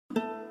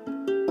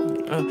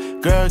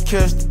Girl,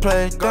 catch the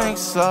play, think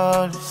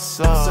so.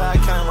 They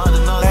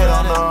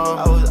don't know.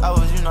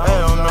 They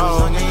don't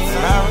know.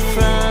 I've been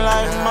feeling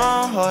like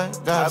my heart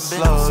got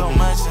slow.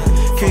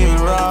 Keep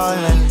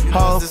rolling,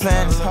 whole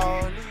planets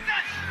holding.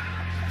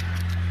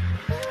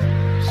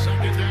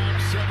 Second down,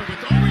 7 with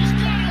he's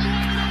got him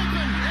wide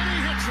open, and he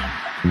hits him.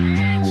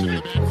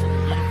 Johnson back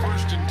from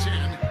first and 10.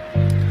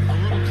 A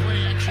little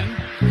play action.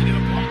 They get a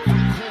block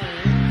from Cole,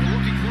 the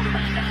rookie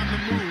quarterback on the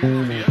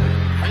move.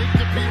 Make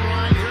the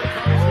beeline. Here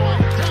comes one.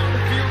 Down the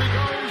field he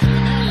goes,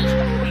 and then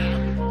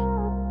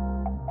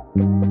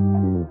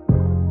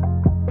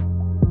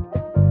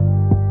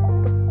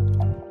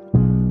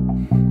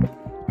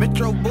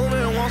Metro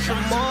Boomin want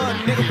some more,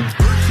 nigga.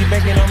 She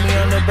banking on me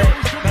on the back.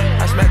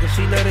 I smack her,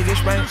 she let her get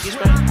spanked.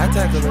 I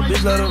tackle her,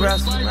 bitch love to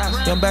wrestle.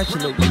 Young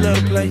bachelor, we love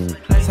to play.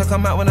 So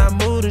come out when I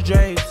move the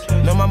drapes.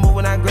 Know my move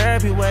when I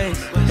grab your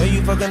waist. Know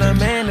you fucking a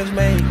man that's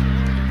made.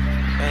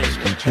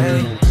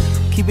 Hey,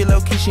 keep it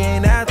low key, she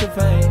ain't after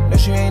fame. No,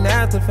 she ain't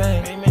after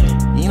fame.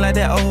 You ain't like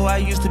that old I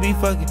used to be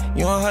fucking.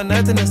 You don't have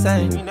nothing the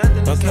same.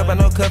 Don't care about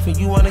no cuffing,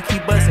 you wanna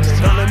keep busting it.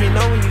 Don't let me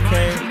know when you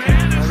came.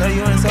 I love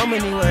you in so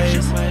many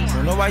ways.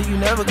 Don't know why you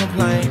never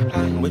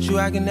complain. With you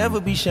I can never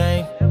be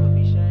shamed.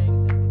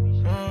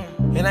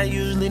 And I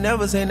usually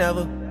never say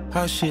never.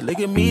 Oh shit, look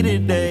at me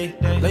today.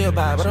 Lay your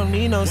vibe, I don't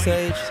need no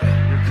sage.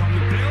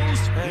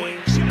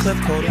 Clip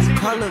coat and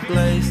color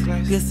glaze.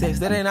 Good sex,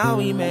 that ain't all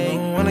we made.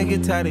 Wanna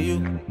get tired of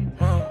you.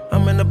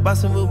 I'm in the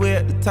box and we're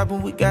at the top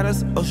and we got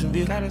us an ocean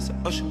view.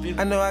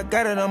 I know I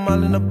got it, I'm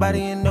all in the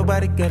body and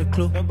nobody got a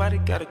clue.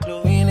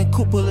 We in the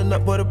coupe pulling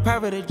up, boy, the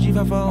private at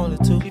G5 for only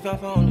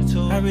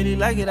two. I really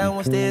like it, I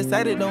wanna stay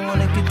excited, don't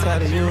wanna get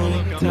tired of you.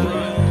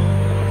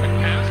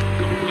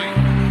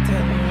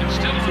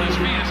 still on his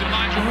feet is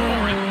Elijah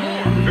Moore, and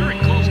Moore very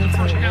close to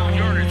first down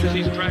yardage as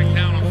he's dragged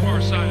down on the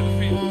far side of the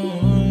field.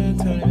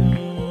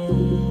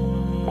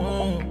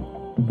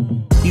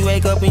 You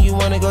wake up and you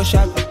wanna go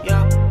shopping.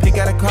 Pick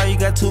out a car, you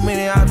got too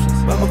many options.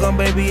 Bubblegum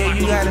baby, yeah,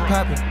 you got it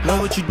poppin'.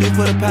 Know what you do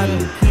for the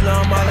poppin'. Kilo,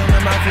 I'm all in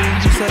my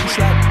feet, you suck and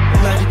slap.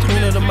 Like the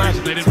queen of the mic.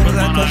 As soon as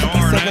I touch, you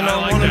keep sucking, I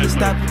want her to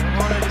stop it.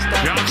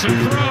 Johnson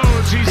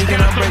throws, he's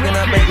thinking I'm breaking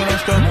up, baking and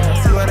stroking.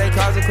 See why they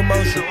cause a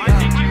commotion.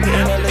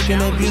 Getting that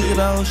looking at views of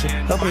the ocean.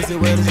 Her pussy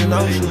wet as an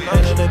ocean.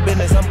 Ain't in the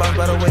business, I'm boss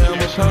by the way I'm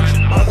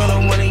approaching. I'm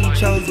gonna win and you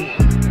chosen.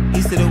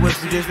 East to the west,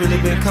 you just really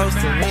been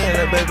coasting. Me and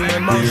that baby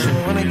in motion.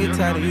 Wanna get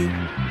tired of you.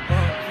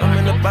 I'm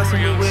in the box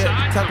and we're at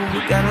the top and we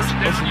got us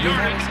ocean view.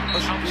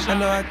 I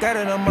know I got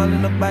it, I'm all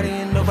in the body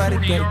and nobody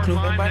got a clue.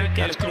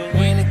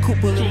 We in the coupe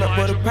pulling up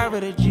for the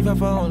private at G5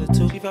 for only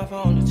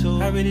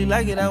two. I really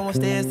like it, I wanna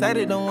stay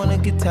excited, don't wanna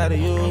get tired of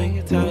you. Wanna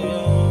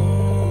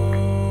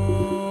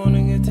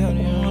get tired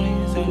of you.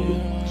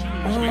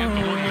 We have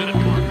the 1 minute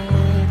mark.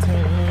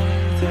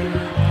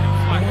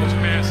 Flacco's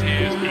pass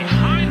is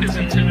behind his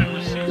intended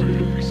receiver.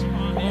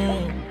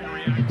 Responding.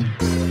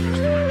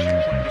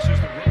 This is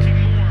the rookie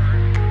Moore.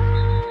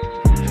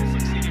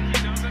 Let's see if he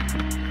does it.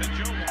 Then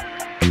Joe Moore.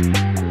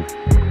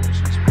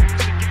 This brings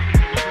the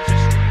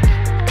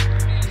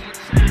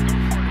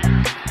game.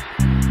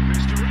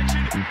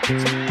 Misdirection.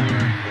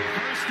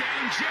 First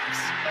down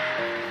Jets.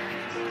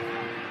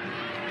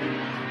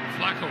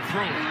 Flacco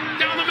throws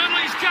down the middle.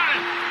 He's got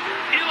it.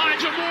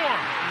 Elijah Moore,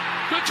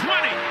 the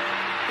 20,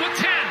 the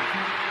 10,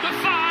 the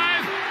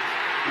 5,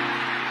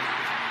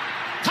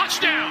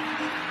 touchdown.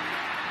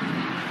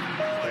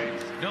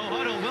 No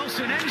huddle,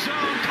 Wilson end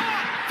zone,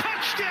 caught,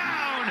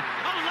 touchdown,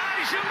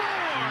 Elijah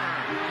Moore.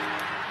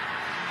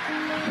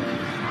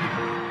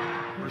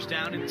 First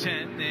down and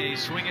 10, they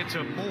swing it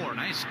to Moore,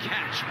 nice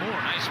catch,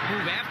 Moore, nice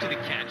move after the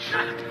catch.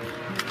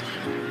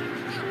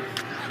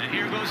 And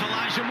here goes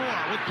Elijah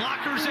Moore with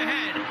blockers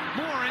ahead.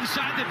 Moore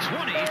inside the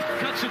 20,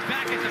 cuts it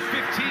back at the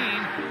 15,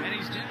 and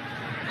he's down.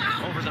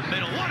 Over the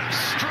middle. What a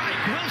strike!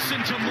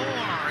 Wilson to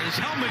Moore. His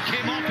helmet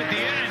came off at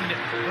the end,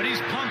 but he's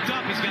pumped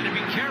up. He's got to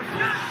be careful.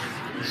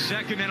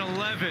 2nd and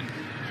 11.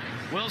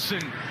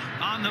 Wilson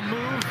on the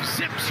move,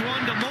 zips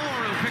one to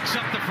Moore, who picks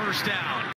up the first down.